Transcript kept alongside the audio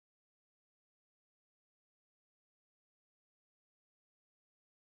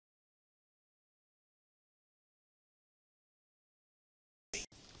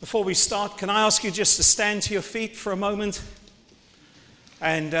Before we start, can I ask you just to stand to your feet for a moment?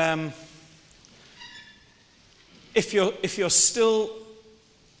 And if you're still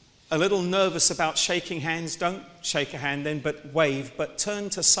a little nervous about shaking hands, don't shake a hand then, but wave. But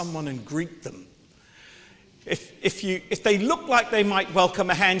turn to someone and greet them. If they look like they might welcome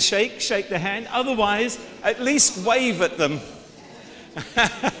a handshake, shake their hand. Otherwise, at least wave at them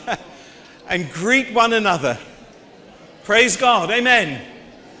and greet one another. Praise God. Amen.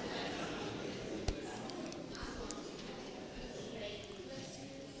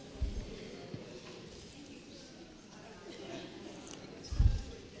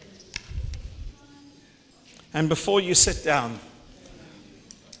 And before you sit down,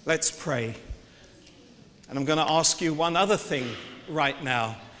 let's pray. And I'm going to ask you one other thing right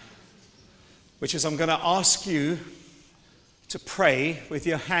now, which is I'm going to ask you to pray with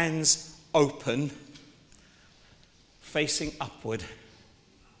your hands open, facing upward.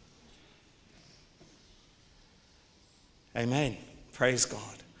 Amen. Praise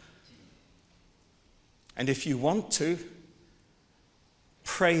God. And if you want to,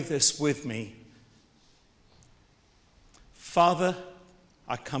 pray this with me. Father,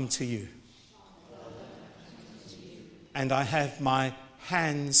 I come to you. And I have my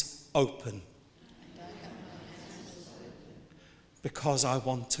hands open. Because I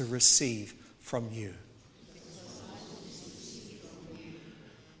want to receive from you.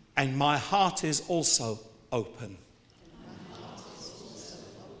 And my heart is also open.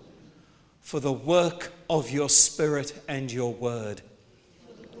 For the work of your Spirit and your word.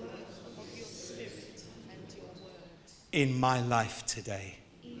 In my life today.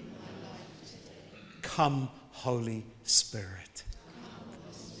 Come, Holy Spirit.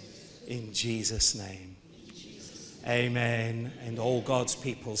 In Jesus' name. Amen. And all God's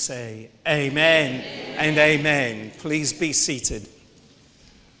people say amen and amen. Please be seated.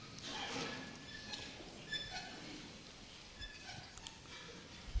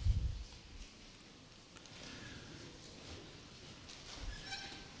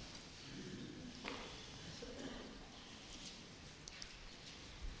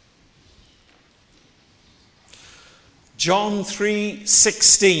 John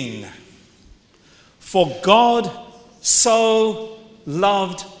 3:16. For God so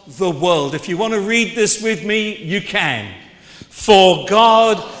loved the world. If you want to read this with me, you can. For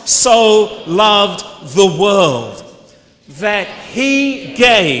God so loved the world that he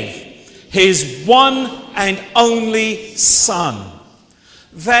gave his one and only Son,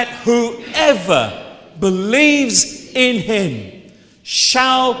 that whoever believes in him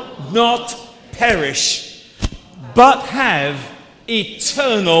shall not perish, but have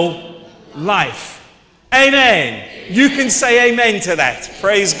eternal life. Amen. You can say amen to that.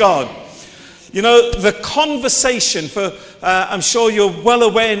 Praise God. You know, the conversation I'm sure you're well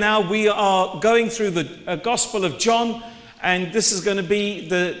aware now, we are going through the Gospel of John, and this is going to be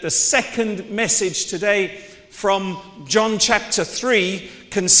the second message today from John chapter 3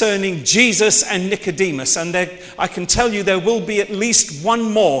 concerning Jesus and Nicodemus. And I can tell you there will be at least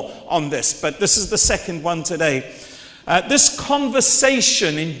one more on this, but this is the second one today. This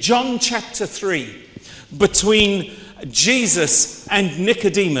conversation in John chapter 3 between Jesus and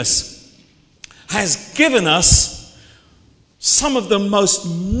Nicodemus has given us some of the most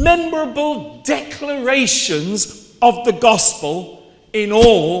memorable declarations of the gospel in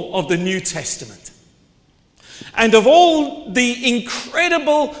all of the New Testament. And of all the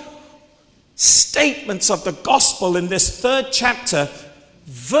incredible statements of the gospel in this third chapter,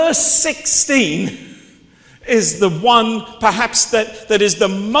 verse 16 is the one perhaps that is the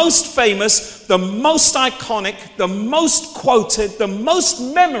most famous, the most iconic, the most quoted, the most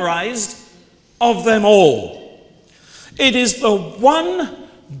memorized of them all. It is the one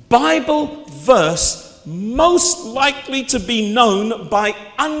Bible verse most likely to be known by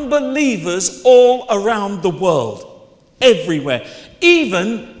unbelievers all around the world, everywhere,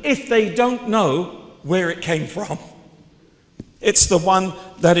 even if they don't know where it came from. It's the one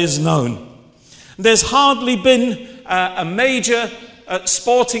that is known. There's hardly been a major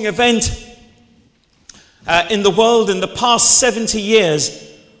sporting event in the world in the past 70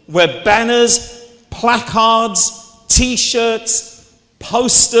 years where banners, placards, T-shirts,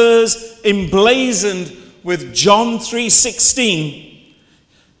 posters emblazoned with John 3:16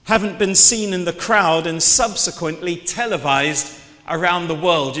 haven't been seen in the crowd and subsequently televised around the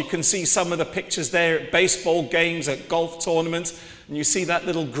world. You can see some of the pictures there at baseball games, at golf tournaments, and you see that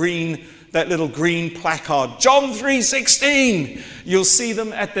little green that little green placard, John 3:16. You'll see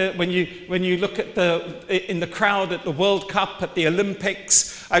them at when you look at in the crowd at the World Cup, at the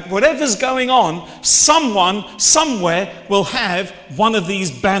Olympics, at whatever's going on. Someone somewhere will have one of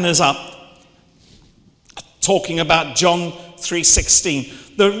these banners up talking about John 3:16.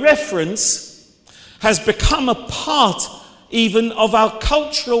 The reference has become a part even of our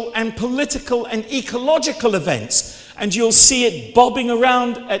cultural and political and ecological events. And you'll see it bobbing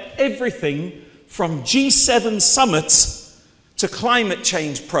around at everything from G7 summits to climate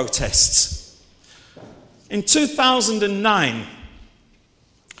change protests. In 2009,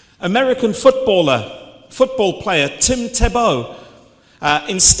 American football player Tim Tebow,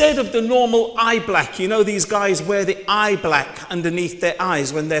 instead of the normal eye black, you know these guys wear the eye black underneath their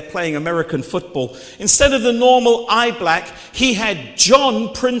eyes when they're playing American football. Instead of the normal eye black, he had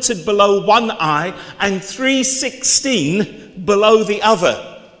John printed below one eye and 3:16 below the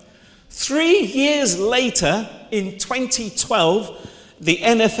other. 3 years later, in 2012, the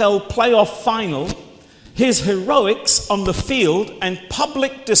NFL playoff final, his heroics on the field and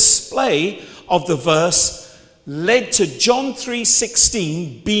public display of the verse led to John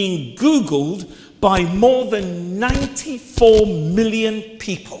 3:16 being Googled by more than 94 million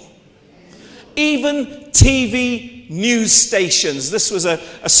people. Even TV news stations. This was a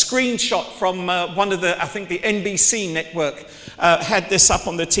screenshot from one of I think the NBC network had this up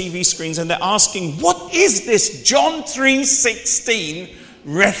on the TV screens, and they're asking, what is this John 3:16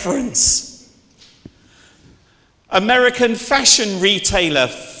 reference? American fashion retailer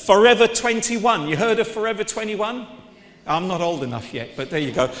Forever 21. You heard of Forever 21? I'm not old enough yet, but there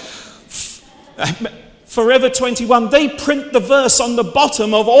you go. Forever 21, they print the verse on the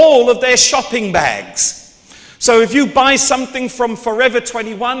bottom of all of their shopping bags. So if you buy something from Forever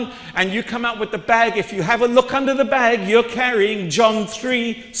 21 and you come out with the bag, if you have a look under the bag, you're carrying John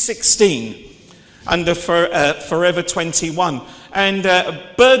 3:16 under Forever 21. And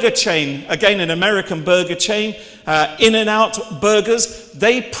burger chain, again an American burger chain, In-N-Out Burgers,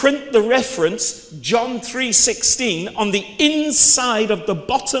 they print the reference John 3:16 on the inside of the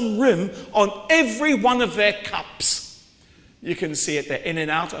bottom rim on every one of their cups. You can see it there,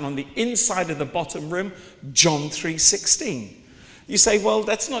 In-N-Out, and on the inside of the bottom rim, John 3:16. You say, well,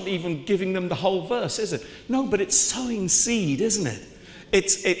 that's not even giving them the whole verse, is it? No, but it's sowing seed, isn't it?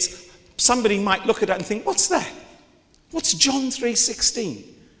 It's somebody might look at that and think, what's that? What's John 3:16?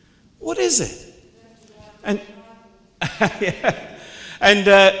 What is it? And yeah.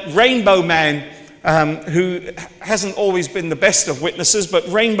 And Rainbow Man, who hasn't always been the best of witnesses, but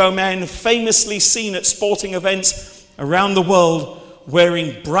Rainbow Man famously seen at sporting events around the world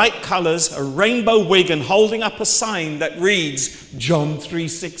wearing bright colours, a rainbow wig, and holding up a sign that reads John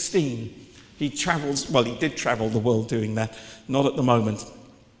 3:16. He did travel the world doing that, not at the moment.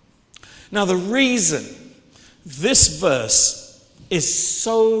 Now the reason this verse is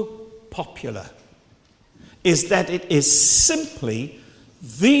so popular is that it is simply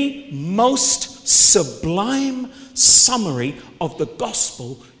the most sublime summary of the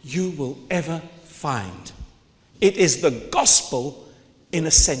gospel you will ever find. It is the gospel in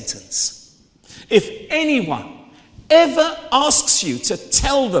a sentence. If anyone ever asks you to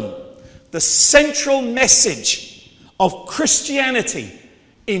tell them the central message of Christianity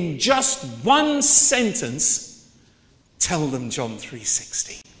in just one sentence, tell them John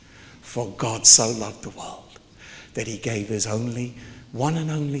 3:16. For God so loved the world that he gave his one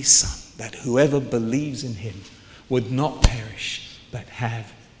and only Son, that whoever believes in him would not perish but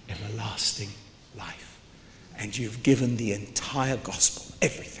have everlasting life. And you've given the entire gospel,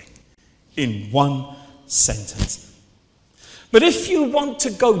 everything, in one sentence. But if you want to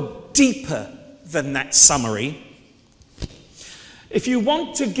go deeper than that summary, if you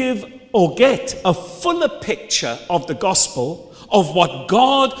want to give or get a fuller picture of the gospel, of what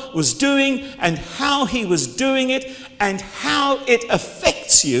God was doing and how he was doing it and how it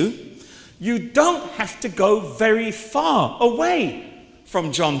affects you, you don't have to go very far away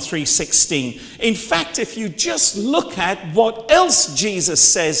from John 3:16. In fact, if you just look at what else Jesus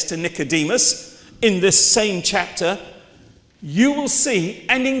says to Nicodemus in this same chapter, you will see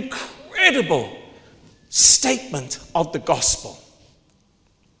an incredible statement of the gospel.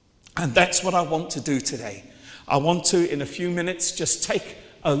 And that's what I want to do today. I want to, in a few minutes, just take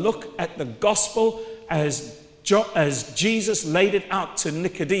a look at the gospel as Jesus laid it out to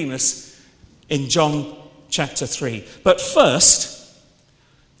Nicodemus in John chapter 3. But first,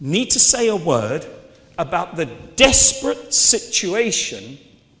 need to say a word about the desperate situation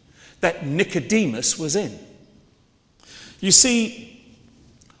that Nicodemus was in. You see,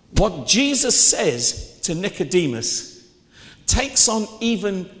 what Jesus says to Nicodemus takes on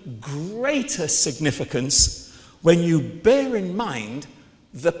even greater significance when you bear in mind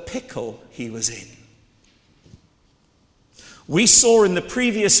the pickle he was in. We saw in the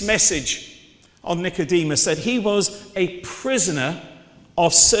previous message on Nicodemus that he was a prisoner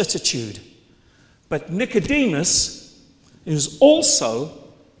of certitude. But Nicodemus is also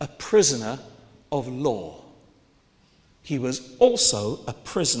a prisoner of law. He was also a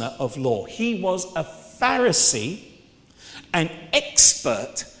prisoner of law. He was a Pharisee, an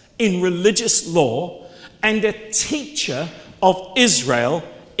expert in religious law, and a teacher of Israel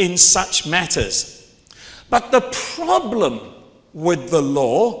in such matters. But the problem with the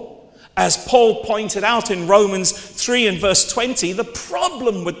law, as Paul pointed out in Romans 3 and verse 20, the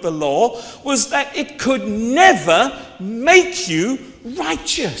problem with the law was that it could never make you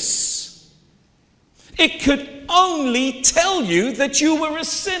righteous. It could only tell you that you were a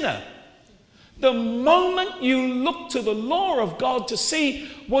sinner. The moment you look to the law of God to see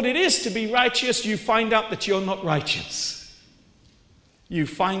what it is to be righteous, you find out that you're not righteous. You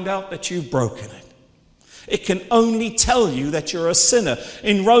find out that you've broken it. It can only tell you that you're a sinner.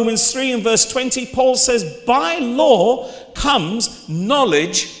 In Romans 3 and verse 20, Paul says, by law comes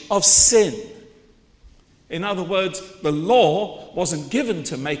knowledge of sin. In other words, the law wasn't given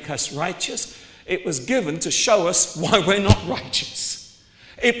to make us righteous. It was given to show us why we're not righteous.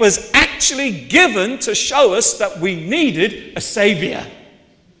 It was actually given to show us that we needed a savior.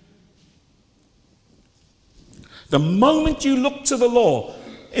 The moment you look to the law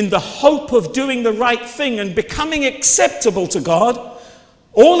in the hope of doing the right thing and becoming acceptable to God,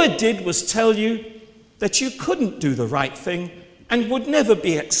 all it did was tell you that you couldn't do the right thing and would never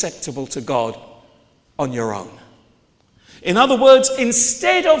be acceptable to God on your own. In other words,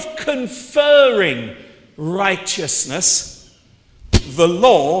 instead of conferring righteousness, the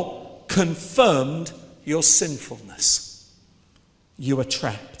law confirmed your sinfulness. You were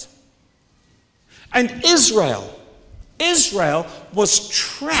trapped. And Israel was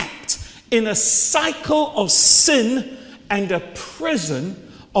trapped in a cycle of sin and a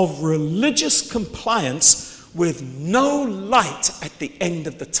prison of religious compliance with no light at the end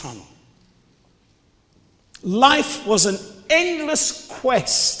of the tunnel. Life was an endless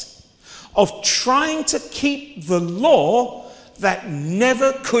quest of trying to keep the law that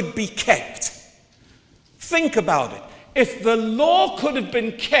never could be kept. Think about it. If the law could have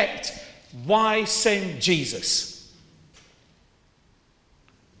been kept, why send Jesus?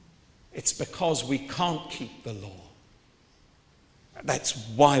 It's because we can't keep the law. That's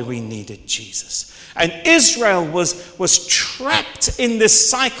why we needed Jesus. And Israel was trapped in this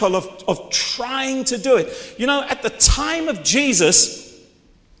cycle of trying to do it. You know, at the time of Jesus,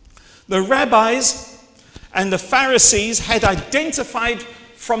 the rabbis and the Pharisees had identified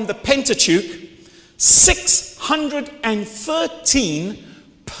from the Pentateuch 613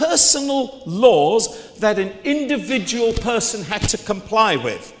 personal laws that an individual person had to comply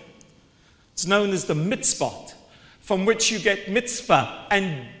with. It's known as the mitzvot, from which you get mitzvah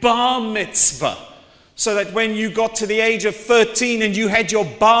and bar mitzvah. So that when you got to the age of 13 and you had your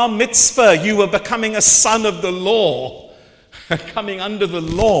bar mitzvah, you were becoming a son of the law, coming under the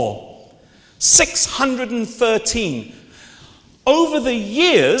law. 613. Over the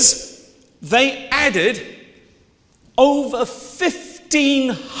years, they added over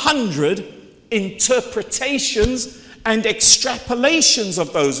 1,500 interpretations and extrapolations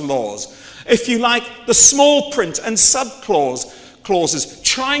of those laws. If you like, the small print and subclauses,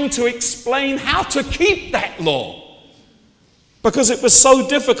 trying to explain how to keep that law, because it was so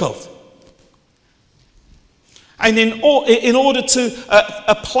difficult. And in order to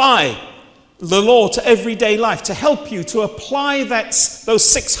apply the law to everyday life, to help you to apply those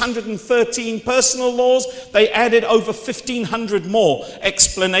 613 personal laws, they added over 1,500 more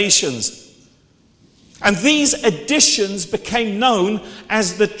explanations. And these additions became known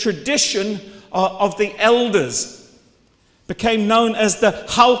as the tradition of the elders, became known as the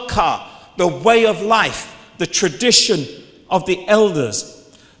halakha, the way of life, the tradition of the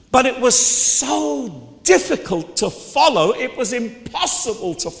elders. But it was so difficult to follow, it was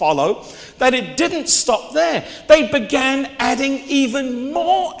impossible to follow, that it didn't stop there. They began adding even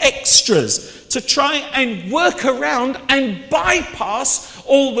more extras to try and work around and bypass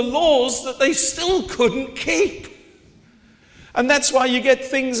all the laws that they still couldn't keep. And that's why you get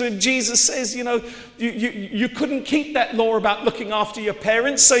things when Jesus says, you know, you couldn't keep that law about looking after your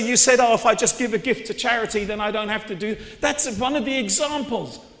parents, so you said, oh, if I just give a gift to charity, then I don't have to do. That's one of the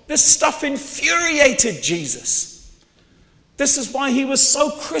examples. This stuff infuriated Jesus. This is why he was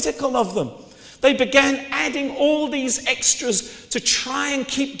so critical of them. They began adding all these extras to try and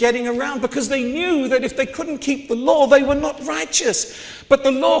keep getting around, because they knew that if they couldn't keep the law, they were not righteous. But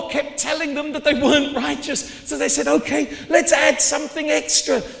the law kept telling them that they weren't righteous. So they said, okay, let's add something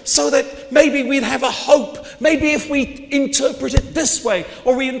extra so that maybe we'd have a hope. Maybe if we interpret it this way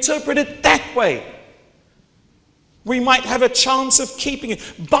or we interpret it that way, we might have a chance of keeping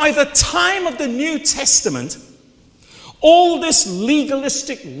it. By the time of the New Testament, all this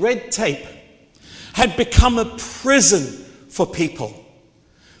legalistic red tape had become a prison for people,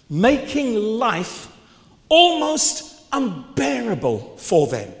 making life almost unbearable for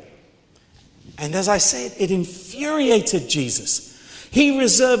them. And as I said, it infuriated Jesus. He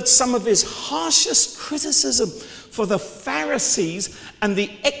reserved some of his harshest criticism for the Pharisees and the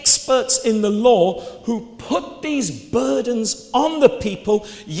experts in the law who put these burdens on the people,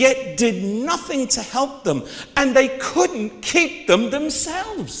 yet did nothing to help them, and they couldn't keep them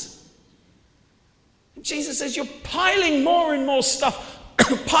themselves. Jesus says, you're piling more and more stuff,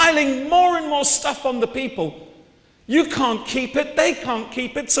 piling more and more stuff on the people. You can't keep it, they can't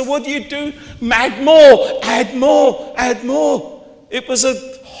keep it, so what do? Add more, add more, add more. It was a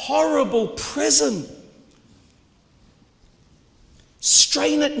horrible prison.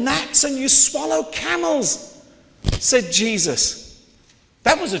 Strain at gnats and you swallow camels, said Jesus.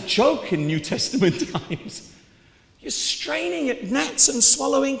 That was a joke in New Testament times. You're straining at gnats and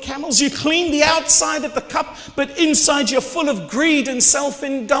swallowing camels. You clean the outside of the cup, but inside you're full of greed and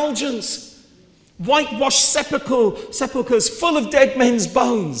self-indulgence. Whitewashed sepulchres full of dead men's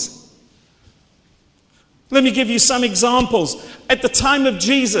bones. Let me give you some examples. At the time of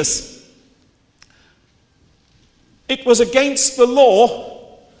Jesus, it was against the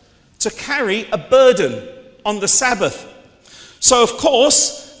law to carry a burden on the Sabbath. So, of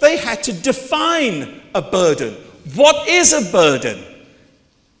course, they had to define a burden. What is a burden?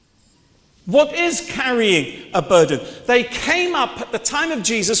 What is carrying a burden? They came up at the time of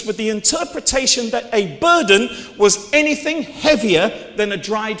Jesus with the interpretation that a burden was anything heavier than a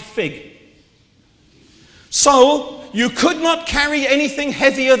dried fig. So, you could not carry anything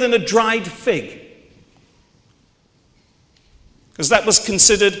heavier than a dried fig, because that was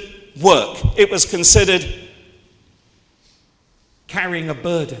considered work. It was considered carrying a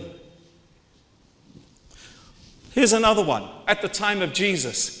burden. Here's another one. At the time of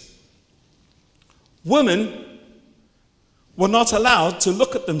Jesus, women were not allowed to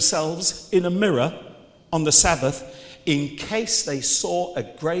look at themselves in a mirror on the Sabbath in case they saw a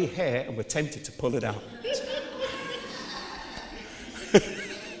grey hair and were tempted to pull it out.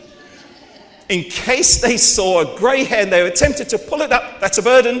 In case they saw a grey hair and they were tempted to pull it up, that's a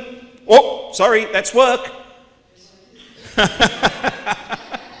burden. Oh, sorry, that's work.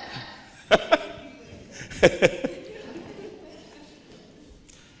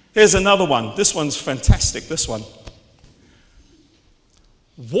 Here's another one. This one's fantastic, this one.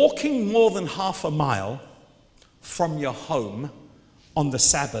 Walking more than half a mile from your home on the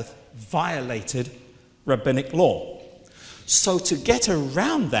Sabbath violated rabbinic law. So to get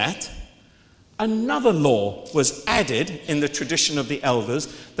around that, another law was added in the tradition of the elders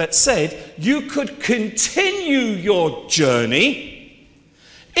that said you could continue your journey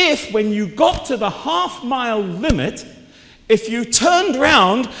if, when you got to the half-mile limit, if you turned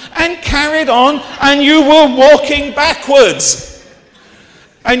round and carried on and you were walking backwards.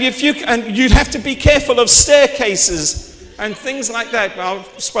 And you'd have to be careful of staircases and things like that. Well,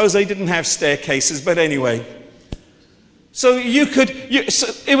 I suppose they didn't have staircases, but anyway. So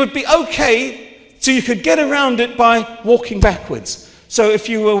it would be okay, so you could get around it by walking backwards. So if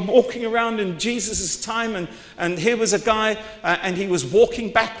you were walking around in Jesus' time and here was a guy and he was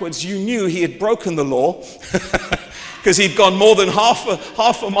walking backwards, you knew he had broken the law because he'd gone more than half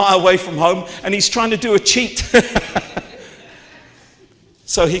a mile away from home and he's trying to do a cheat.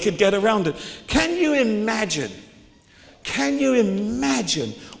 So he could get around it. Can you imagine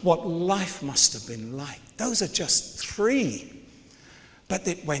what life must have been like? Those are just 3. But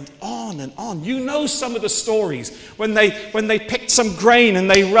it went on and on. You know some of the stories when they picked some grain and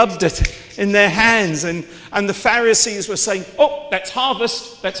they rubbed it in their hands and the Pharisees were saying, oh, that's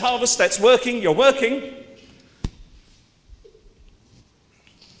harvest, that's working, you're working.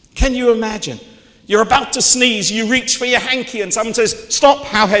 Can you imagine? You're about to sneeze, you reach for your hanky and someone says, stop,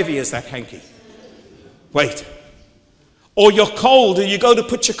 how heavy is that hanky? Wait. Or you're cold and you go to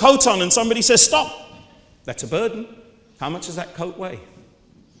put your coat on and somebody says, stop. That's a burden. How much does that coat weigh?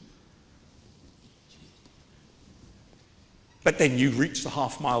 But then you reach the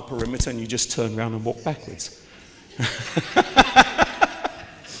half-mile perimeter and you just turn around and walk backwards.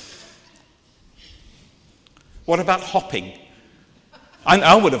 What about hopping?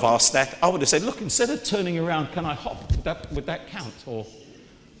 I would have asked that. I would have said, look, instead of turning around, can I hop? Would that count? Or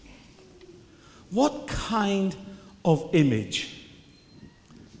what kind of image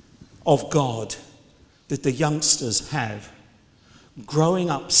of God did the youngsters have growing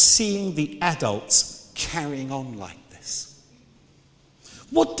up seeing the adults carrying on like this?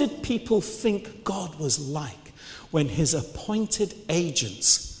 What did people think God was like when his appointed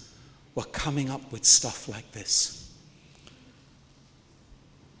agents were coming up with stuff like this?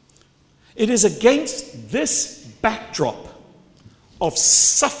 It is against this backdrop of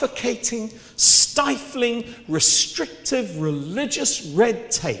suffocating, stifling, restrictive religious red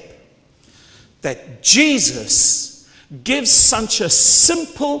tape that Jesus gives such a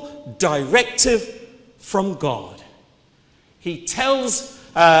simple directive from God. He tells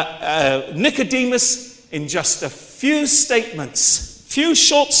Nicodemus in just a few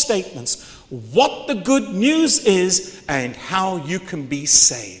short statements, what the good news is and how you can be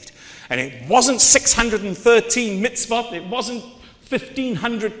saved. And it wasn't 613 mitzvot, it wasn't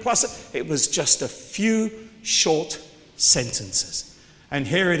 1,500 plus, it was just a few short sentences. And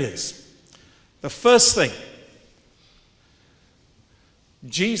here it is. The first thing,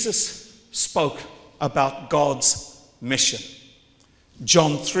 Jesus spoke about God's mission.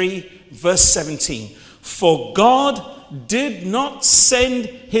 John 3, verse 17. For God did not send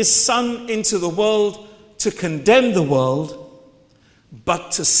his Son into the world to condemn the world,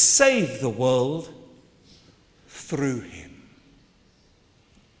 but to save the world through him.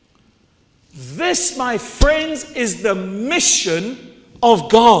 This, my friends, is the mission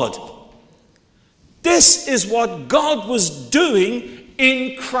of God. This is what God was doing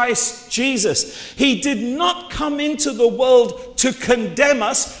in Christ Jesus. He did not come into the world to condemn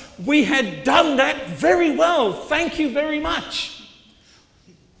us. We had done that very well. Thank you very much.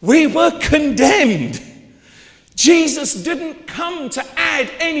 We were condemned. Jesus didn't come to add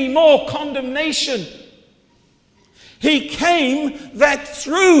any more condemnation. He came that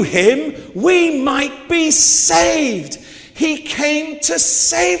through him we might be saved. He came to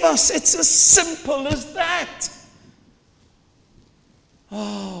save us. It's as simple as that.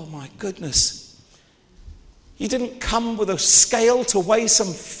 Oh my goodness. He didn't come with a scale to weigh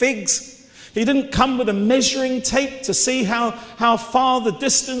some figs. He didn't come with a measuring tape to see how far the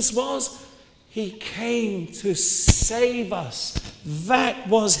distance was. He came to save us. That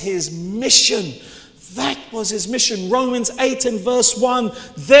was his mission. That was his mission. Romans 8 and verse 1.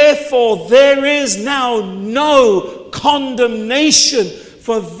 Therefore, there is now no condemnation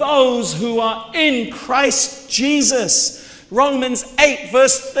for those who are in Christ Jesus. Romans 8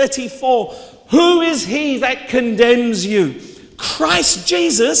 verse 34. Who is he that condemns you? Christ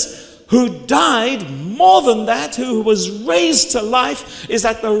Jesus, who died, more than that, who was raised to life, is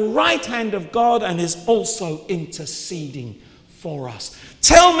at the right hand of God and is also interceding for us.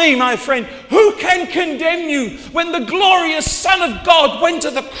 Tell me, my friend, who can condemn you when the glorious Son of God went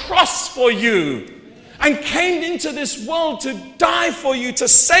to the cross for you and came into this world to die for you, to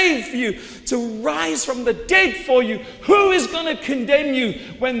save you, to rise from the dead for you? Who is going to condemn you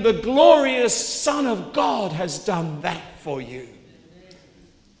when the glorious Son of God has done that for you?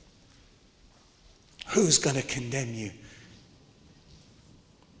 Who's going to condemn you?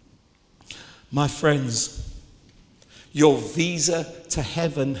 My friends, your visa to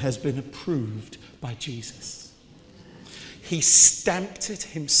heaven has been approved by Jesus. He stamped it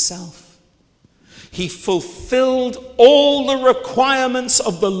himself. He fulfilled all the requirements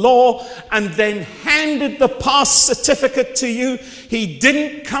of the law and then handed the pass certificate to you. He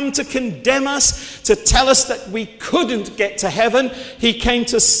didn't come to condemn us, to tell us that we couldn't get to heaven. He came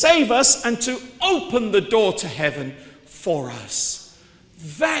to save us and to open the door to heaven for us.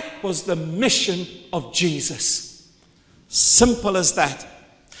 That was the mission of Jesus. Simple as that.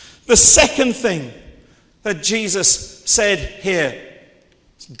 The second thing that Jesus said here,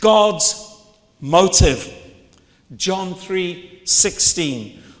 God's motive. John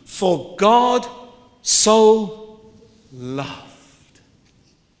 3:16. For God so loved.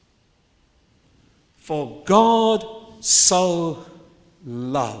 For God so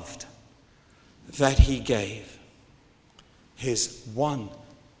loved that he gave his one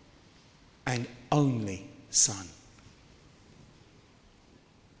and only Son.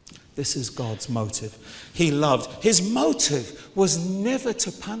 This is God's motive. He loved. His motive was never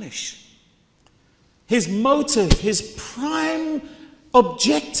to punish. His motive, his prime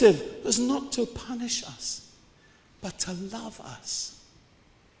objective was not to punish us, but to love us.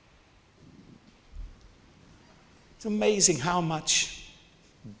 It's amazing how much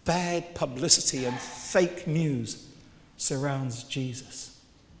bad publicity and fake news surrounds Jesus.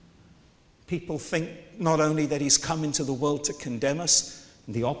 People think not only that he's come into the world to condemn us,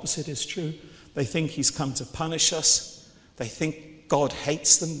 and the opposite is true. They think he's come to punish us. They think God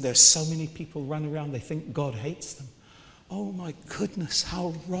hates them. There's so many people run around, they think God hates them. Oh my goodness,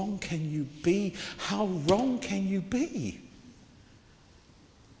 how wrong can you be? How wrong can you be?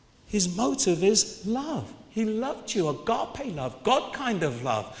 His motive is love. He loved you, agape love, God kind of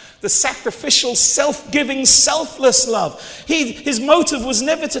love, the sacrificial, self-giving, selfless love. His motive was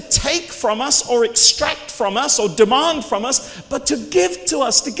never to take from us or extract from us or demand from us, but to give to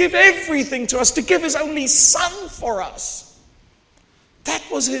us, to give everything to us, to give his only Son for us. That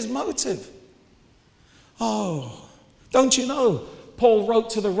was his motive. Oh, don't you know? Paul wrote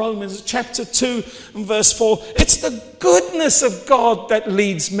to the Romans, chapter 2 and verse 4, it's the goodness of God that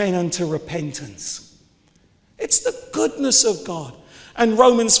leads men unto repentance. It's the goodness of God. And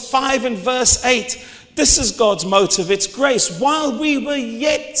Romans 5 and verse 8, this is God's motive. It's grace. While we were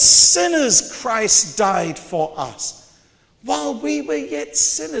yet sinners, Christ died for us. While we were yet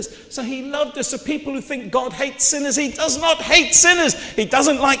sinners. So he loved us. So people who think God hates sinners, he does not hate sinners. He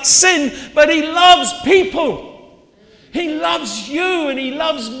doesn't like sin, but he loves people. He loves you and he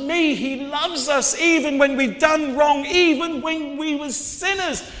loves me. He loves us even when we've done wrong, even when we were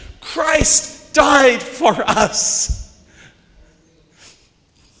sinners. Christ died for us.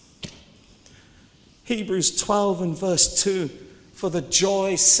 Hebrews 12 and verse 2, for the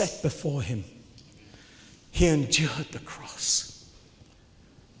joy set before him, he endured the cross,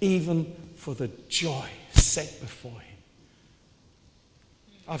 even for the joy set before him.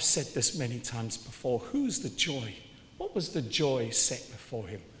 I've said this many times before. Who's the joy? What was the joy set before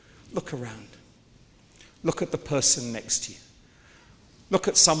him? Look around. Look at the person next to you. Look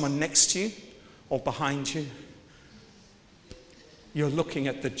at someone next to you or behind you. You're looking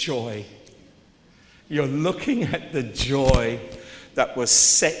at the joy. You're looking at the joy that was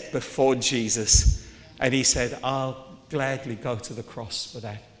set before Jesus. And he said, I'll gladly go to the cross for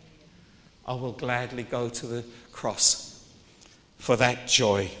that. I will gladly go to the cross for that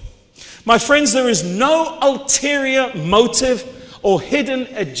joy. My friends, there is no ulterior motive or hidden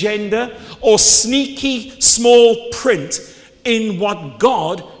agenda or sneaky small print in what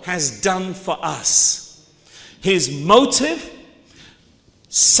God has done for us. His motive,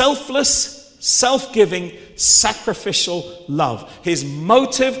 selfless, self-giving, sacrificial love. His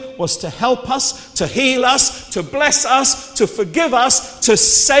motive was to help us, to heal us, to bless us, to forgive us, to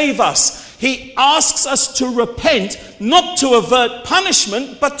save us. He asks us to repent, not to avert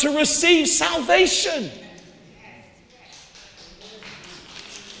punishment, but to receive salvation.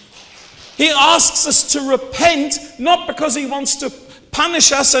 He asks us to repent, not because he wants to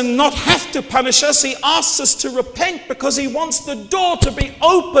punish us and not have to punish us. He asks us to repent because he wants the door to be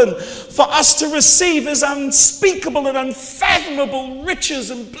open for us to receive his unspeakable and unfathomable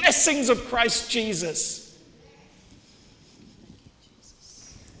riches and blessings of Christ Jesus.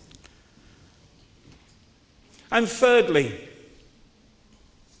 And thirdly,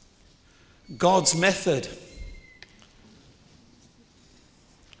 God's method.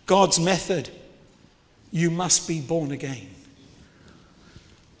 God's method. You must be born again.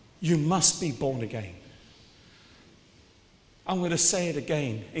 You must be born again. I'm going to say it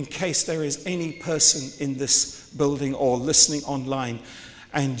again in case there is any person in this building or listening online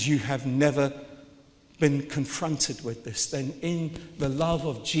and you have never been confronted with this, then in the love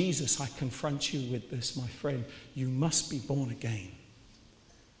of Jesus, I confront you with this, my friend. You must be born again.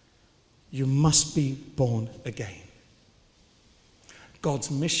 You must be born again. God's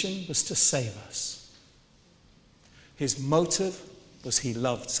mission was to save us. His motive was he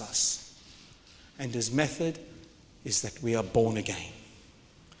loves us. And his method is that we are born again.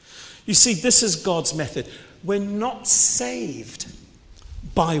 You see, this is God's method. We're not saved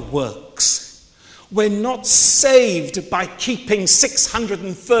by works. We're not saved by keeping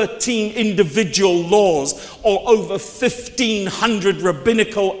 613 individual laws or over 1,500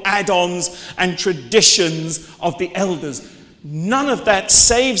 rabbinical add-ons and traditions of the elders. None of that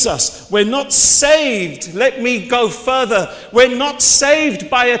saves us. We're not saved. Let me go further. We're not saved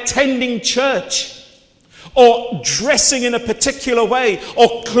by attending church or dressing in a particular way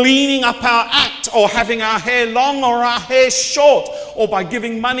or cleaning up our act or having our hair long or our hair short or by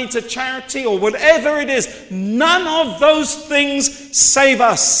giving money to charity or whatever it is. None of those things save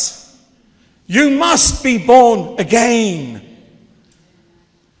us. You must be born again.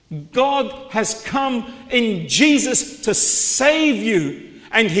 God has come in Jesus to save you,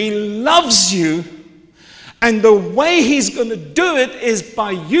 and he loves you, and the way he's going to do it is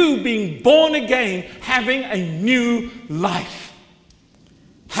by you being born again, having a new life.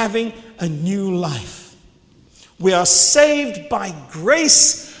 Having a new life. We are saved by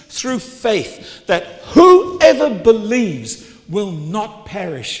grace through faith, that whoever believes will not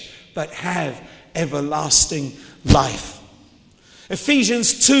perish, but have everlasting life.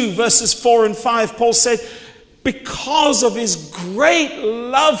 Ephesians 2 verses 4 and 5, Paul said, because of his great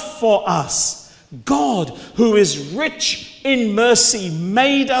love for us, God, who is rich in mercy,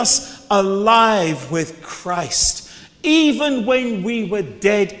 made us alive with Christ. Even when we were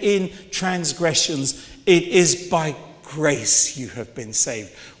dead in transgressions, it is by grace you have been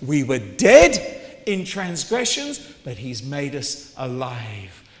saved. We were dead in transgressions, but he's made us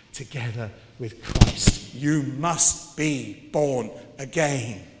alive together with Christ. You must be born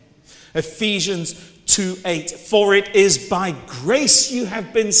again. Ephesians 2:8, for it is by grace you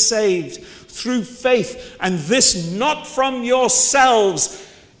have been saved through faith, and this not from yourselves.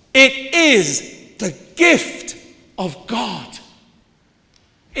 It is the gift of God.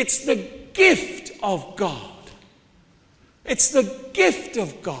 It's the gift of God. It's the gift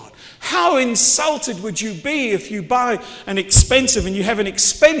of God. How insulted would you be if you buy an expensive and you have an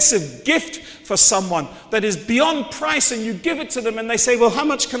expensive gift for someone that is beyond price, and you give it to them and they say, well, how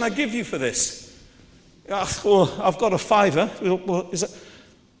much can I give you for this? Well, I've got a $5. Well, is it?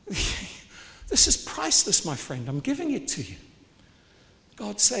 This is priceless, my friend. I'm giving it to you.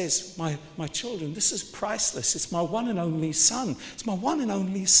 God says, my children, this is priceless. It's my one and only son. It's my one and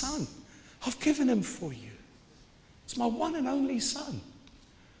only son. I've given him for you. It's my one and only son.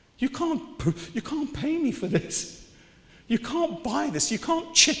 You can't pay me for this. You can't buy this. You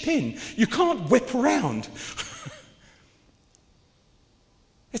can't chip in. You can't whip around.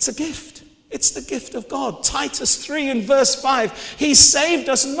 It's a gift. It's the gift of God. Titus 3 and verse 5. He saved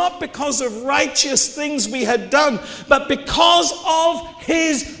us not because of righteous things we had done, but because of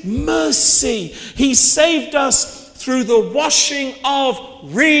his mercy. He saved us through the washing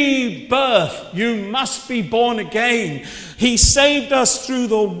of rebirth. You must be born again. He saved us through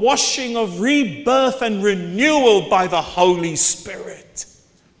the washing of rebirth and renewal by the Holy Spirit.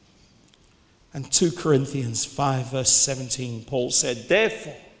 And 2 Corinthians 5 verse 17, Paul said,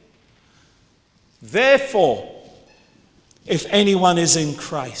 Therefore, if anyone is in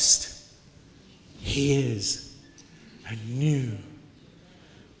Christ, he is a new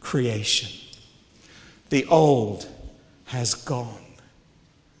creation. The old has gone.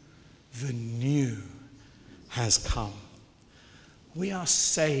 The new has come. We are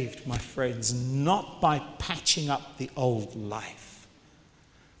saved, my friends, not by patching up the old life,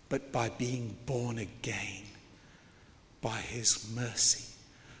 but by being born again by his mercy,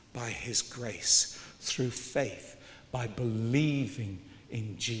 by his grace, through faith, by believing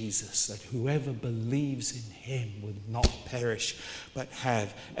in Jesus, that whoever believes in him will not perish, but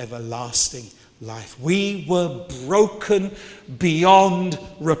have everlasting life. We were broken beyond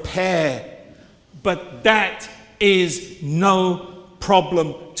repair, but that is no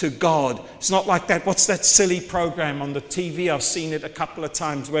problem to God. It's not like that. What's that silly program on the TV? I've seen it a couple of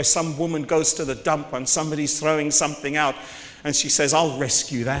times, where some woman goes to the dump and somebody's throwing something out, and she says, I'll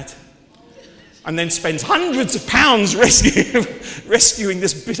rescue that. And then spends hundreds of pounds rescuing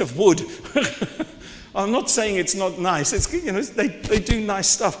this bit of wood. I'm not saying it's not nice. It's, they do nice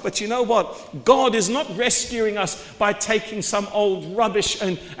stuff. But you know what? God is not rescuing us by taking some old rubbish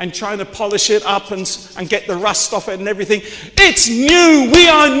and trying to polish it up and get the rust off it and everything. It's new. We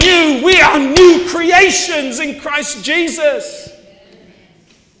are new. We are new creations in Christ Jesus.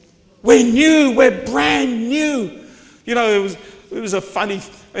 We're new. We're brand new. It was a funny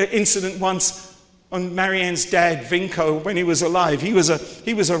incident once on Marianne's dad, Vinko, when he was alive. He was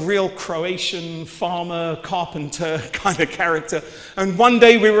a real Croatian farmer, carpenter kind of character. And one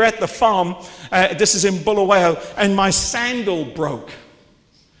day we were at the farm, this is in Bulawayo, and my sandal broke.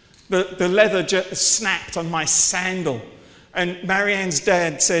 The leather just snapped on my sandal. And Marianne's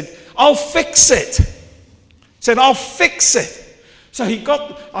dad said, I'll fix it. Said, I'll fix it. So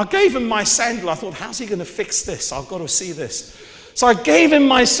I gave him my sandal. I thought, how's he going to fix this? I've got to see this. So I gave him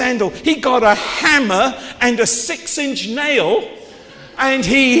my sandal. He got a hammer and a 6-inch nail, and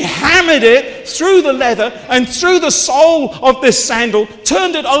he hammered it through the leather and through the sole of this sandal,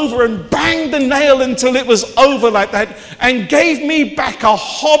 turned it over and banged the nail until it was over like that, and gave me back a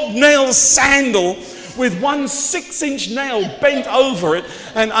hobnail sandal with one 6-inch nail bent over it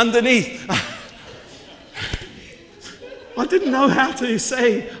and underneath. I didn't know how to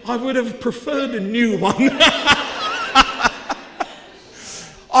say. I would have preferred a new one.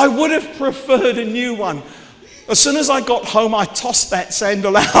 I would have preferred a new one. As soon as I got home, I tossed that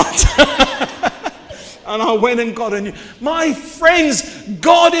sandal out. And I went and got a new. My friends,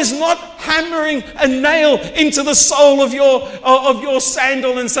 God is not hammering a nail into the sole of your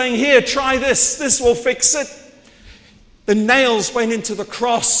sandal and saying, here, try this. This will fix it. The nails went into the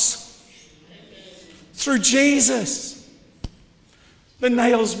cross through Jesus. The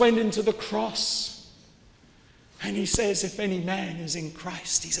nails went into the cross. And he says, if any man is in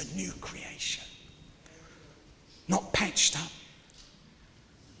Christ, he's a new creation. Not patched up.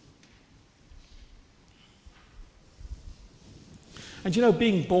 And you know,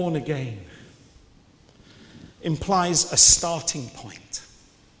 being born again implies a starting point,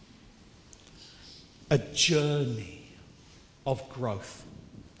 a journey of growth,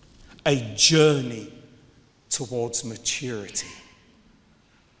 a journey towards maturity.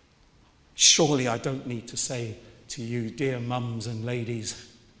 Surely I don't need to say to you, dear mums and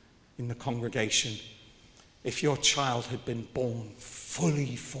ladies in the congregation, if your child had been born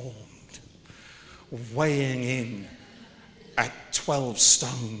fully formed, weighing in at 12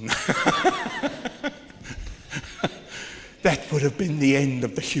 stone, that would have been the end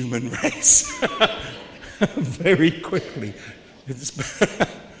of the human race. Very quickly.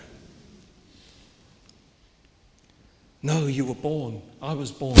 No, you were born. I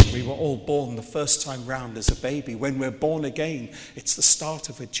was born. We were all born the first time round as a baby. When we're born again, it's the start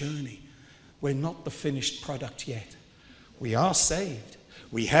of a journey. We're not the finished product yet. We are saved.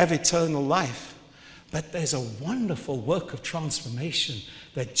 We have eternal life. But there's a wonderful work of transformation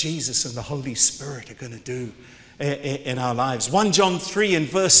that Jesus and the Holy Spirit are going to do in our lives. 1 John 3 and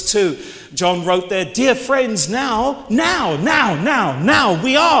verse 2, John wrote there, dear friends, now,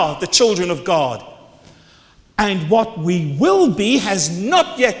 we are the children of God. And what we will be has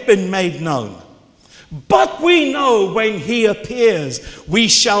not yet been made known. But we know when he appears, we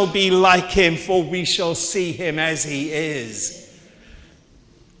shall be like him, for we shall see him as he is.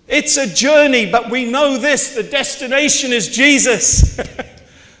 It's a journey, but we know this, the destination is Jesus.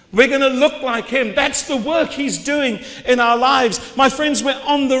 We're going to look like him. That's the work he's doing in our lives. My friends, we're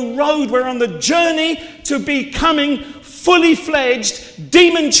on the road, we're on the journey to becoming fully fledged,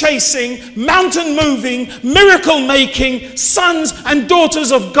 demon chasing, mountain moving, miracle making sons and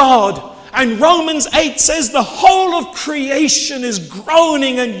daughters of God. And Romans 8 says the whole of creation is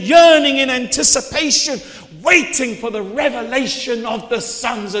groaning and yearning in anticipation, waiting for the revelation of the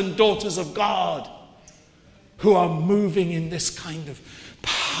sons and daughters of God who are moving in this kind of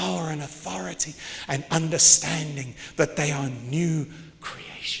power and authority and understanding that they are new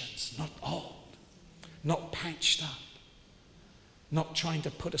creations, not old, not patched up, not trying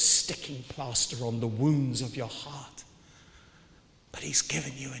to put a sticking plaster on the wounds of your heart. But he's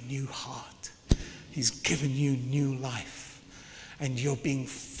given you a new heart. He's given you new life. And you're being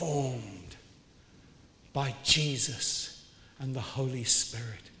formed by Jesus and the Holy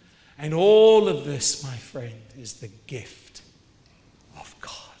Spirit. And all of this, my friend, is the gift of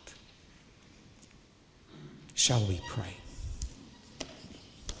God. Shall we pray?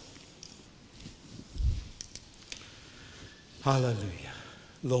 Hallelujah.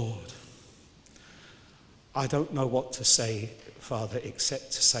 Lord, I don't know what to say, Father,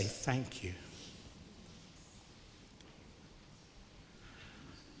 except to say thank you.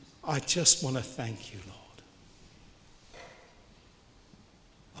 I just want to thank you, Lord.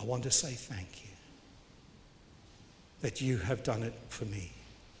 I want to say thank you that you have done it for me.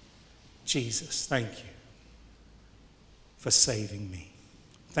 Jesus, thank you for saving me.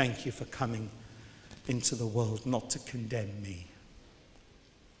 Thank you for coming into the world not to condemn me.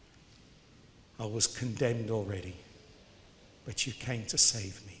 I was condemned already, but you came to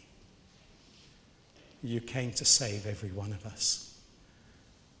save me. You came to save every one of us.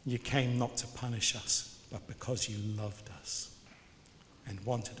 You came not to punish us, but because you loved us and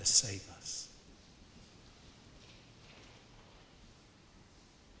wanted to save us.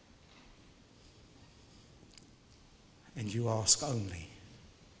 And you ask only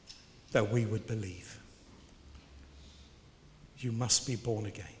that we would believe. You must be born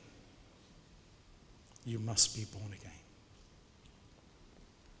again. You must be born again.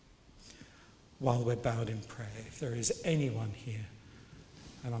 While we're bowed in prayer, if there is anyone here,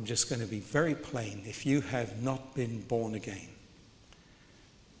 and I'm just going to be very plain, if you have not been born again,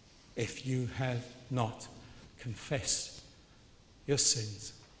 if you have not confessed your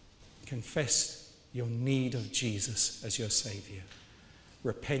sins, confessed your need of Jesus as your Savior,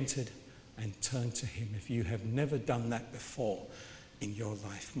 repented and turned to him, if you have never done that before in your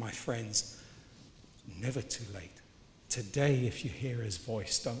life, my friends, never too late. Today, if you hear his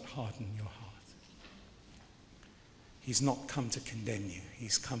voice, don't harden your heart. He's not come to condemn you.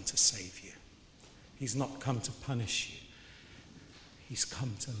 He's come to save you. He's not come to punish you. He's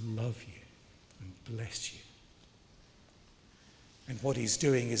come to love you and bless you. And what he's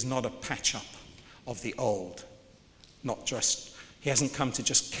doing is not a patch up of the old, not just He hasn't come to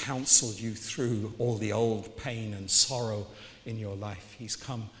just counsel you through all the old pain and sorrow in your life. He's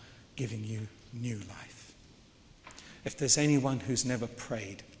come giving you new life. If there's anyone who's never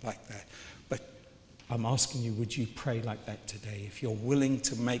prayed like that, but I'm asking you, would you pray like that today? If you're willing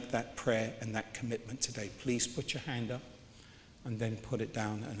to make that prayer and that commitment today, please put your hand up and then put it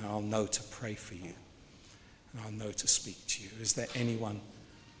down, and I'll know to pray for you. And I'll know to speak to you. Is there anyone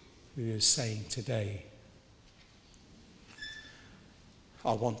who is saying today,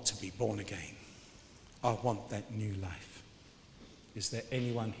 I want to be born again. I want that new life. Is there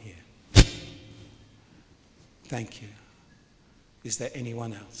anyone here? Thank you. Is there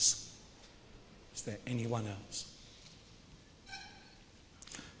anyone else? Is there anyone else?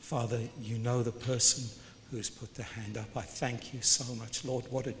 Father, you know the person who has put their hand up. I thank you so much. Lord,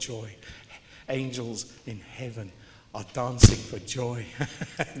 what a joy. Angels in heaven are dancing for joy,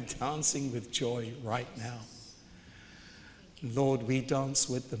 dancing with joy right now. Lord, we dance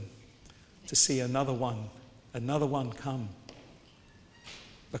with them to see another one come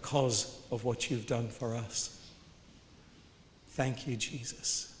because of what you've done for us. Thank you,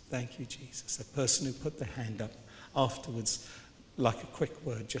 Jesus. Thank you, Jesus. The person who put their hand up afterwards, like a quick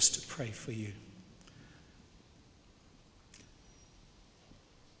word, just to pray for you.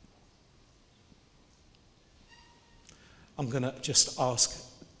 I'm going to just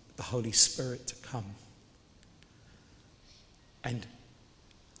ask the Holy Spirit to come. And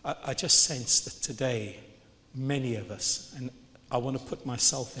I just sense that today, many of us, and I want to put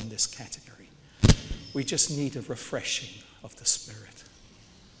myself in this category, we just need a refreshing of the Spirit.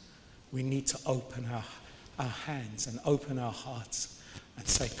 We need to open our hands and open our hearts and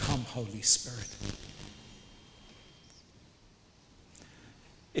say, come, Holy Spirit.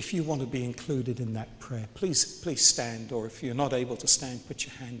 If you want to be included in that prayer, please stand, or if you're not able to stand, put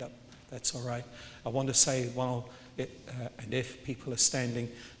your hand up. That's all right. I want to say, and if people are standing,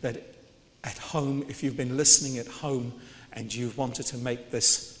 that at home, if you've been listening at home and you've wanted to make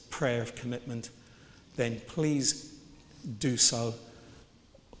this prayer of commitment, then please do so.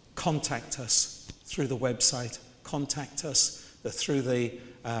 Contact us through the website. Contact us through the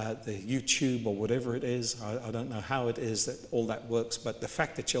YouTube or whatever it is. I don't know how it is that all that works, but the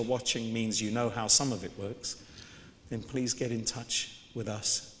fact that you're watching means you know how some of it works. Then please get in touch with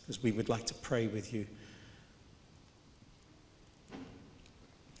us, because we would like to pray with you.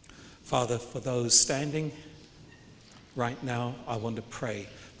 Father, for those standing right now, I want to pray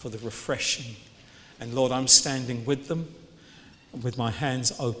for the refreshing. And Lord, I'm standing with them with my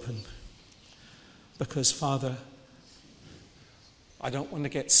hands open, because Father, I don't want to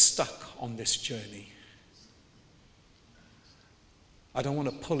get stuck on this journey. I don't want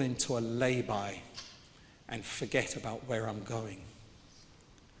to pull into a lay-by and forget about where I'm going.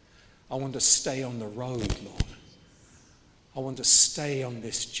 I want to stay on the road, Lord. I want to stay on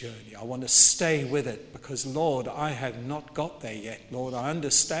this journey. I want to stay with it because, Lord, I have not got there yet. Lord, I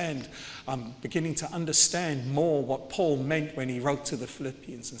understand. I'm beginning to understand more what Paul meant when he wrote to the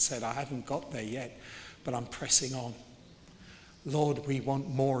Philippians and said, I haven't got there yet, but I'm pressing on. Lord, we want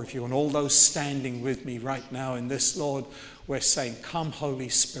more of you. And all those standing with me right now in this, Lord, we're saying, come, Holy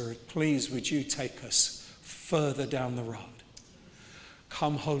Spirit, please would you take us further down the road.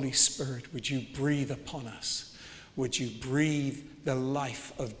 Come, Holy Spirit, would you breathe upon us? Would you breathe the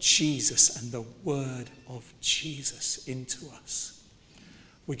life of Jesus and the word of Jesus into us?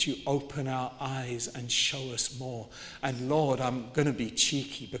 Would you open our eyes and show us more? And Lord, I'm going to be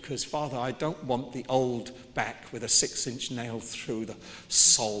cheeky because, Father, I don't want the old back with a 6-inch nail through the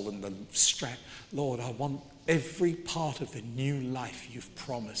sole and the strap. Lord, I want every part of the new life you've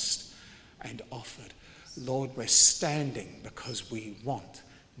promised and offered. Lord, we're standing because we want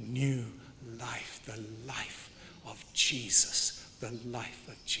new life, the life of Jesus, the life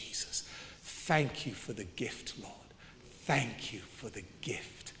of Jesus. Thank you for the gift, Lord. Thank you for the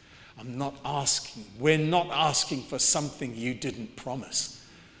gift. We're not asking for something you didn't promise.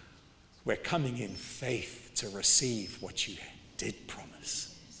 We're coming in faith to receive what you did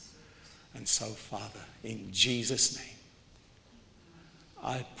promise. And so, Father, in Jesus' name,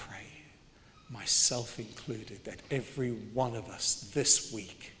 I pray, myself included, that every one of us this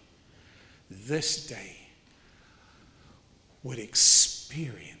week, this day, would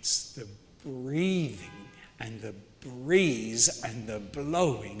experience the breathing and the breeze and the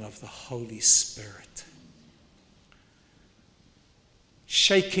blowing of the Holy Spirit.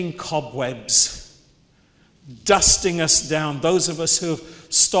 Shaking cobwebs, dusting us down. Those of us who have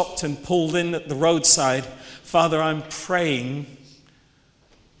stopped and pulled in at the roadside, Father, I'm praying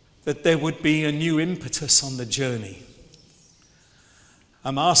that there would be a new impetus on the journey.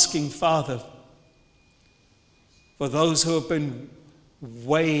 I'm asking, Father, For those who have been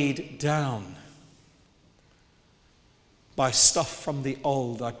weighed down by stuff from the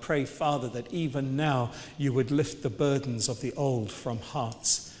old, I pray, Father, that even now you would lift the burdens of the old from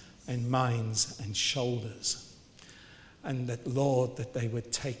hearts and minds and shoulders. And that, Lord, that they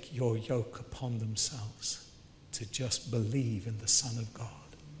would take your yoke upon themselves to just believe in the Son of God.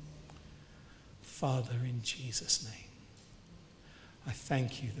 Father, in Jesus' name, I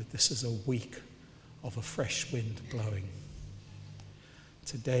thank you that this is a week of a fresh wind blowing.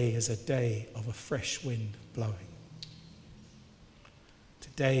 Today is a day of a fresh wind blowing.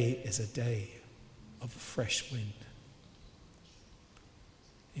 Today is a day of a fresh wind.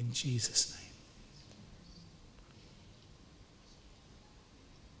 In Jesus' name.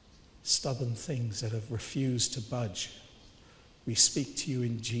 Stubborn things that have refused to budge, we speak to you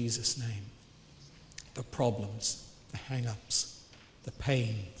in Jesus' name. The problems, the hang-ups, the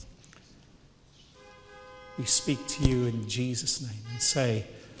pain. We speak to you in Jesus' name and say,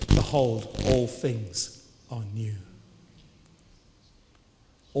 behold, all things are new.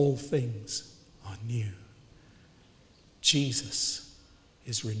 All things are new. Jesus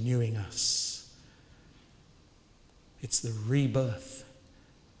is renewing us. It's the rebirth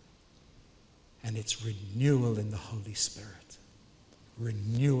and it's renewal in the Holy Spirit.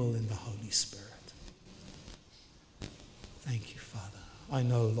 Renewal in the Holy Spirit. Thank you, Father. I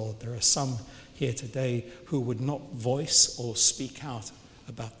know, Lord, there are some here today who would not voice or speak out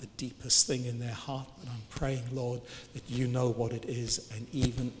about the deepest thing in their heart, but I'm praying, Lord, that you know what it is, and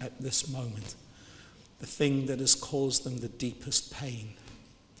even at this moment, the thing that has caused them the deepest pain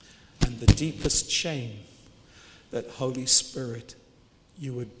and the deepest shame, that Holy Spirit,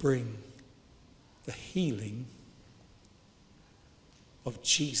 you would bring the healing of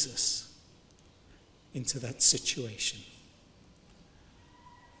Jesus into that situation,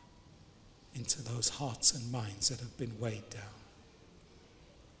 into those hearts and minds that have been weighed down.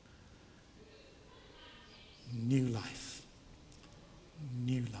 New life,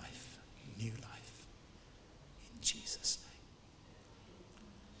 new life, new life. In Jesus' name.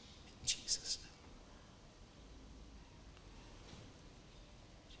 In Jesus' name.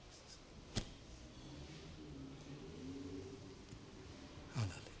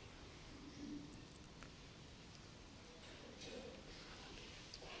 Hallelujah.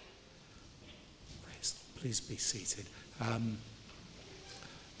 Please be seated.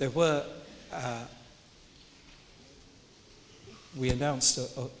 We announced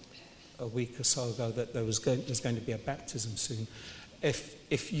a week or so ago that there's going to be a baptism soon.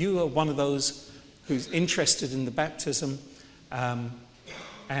 If you are one of those who's interested in the baptism,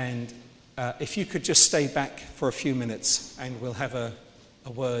 and if you could just stay back for a few minutes, and we'll have a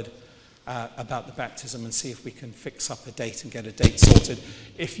word about the baptism and see if we can fix up a date and get a date sorted.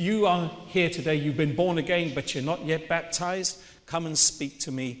 If you are here today, you've been born again, but you're not yet baptized, come and speak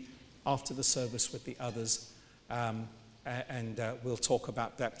to me after the service with the others. And we'll talk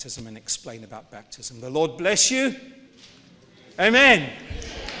about baptism and explain about baptism. The Lord bless you. Amen.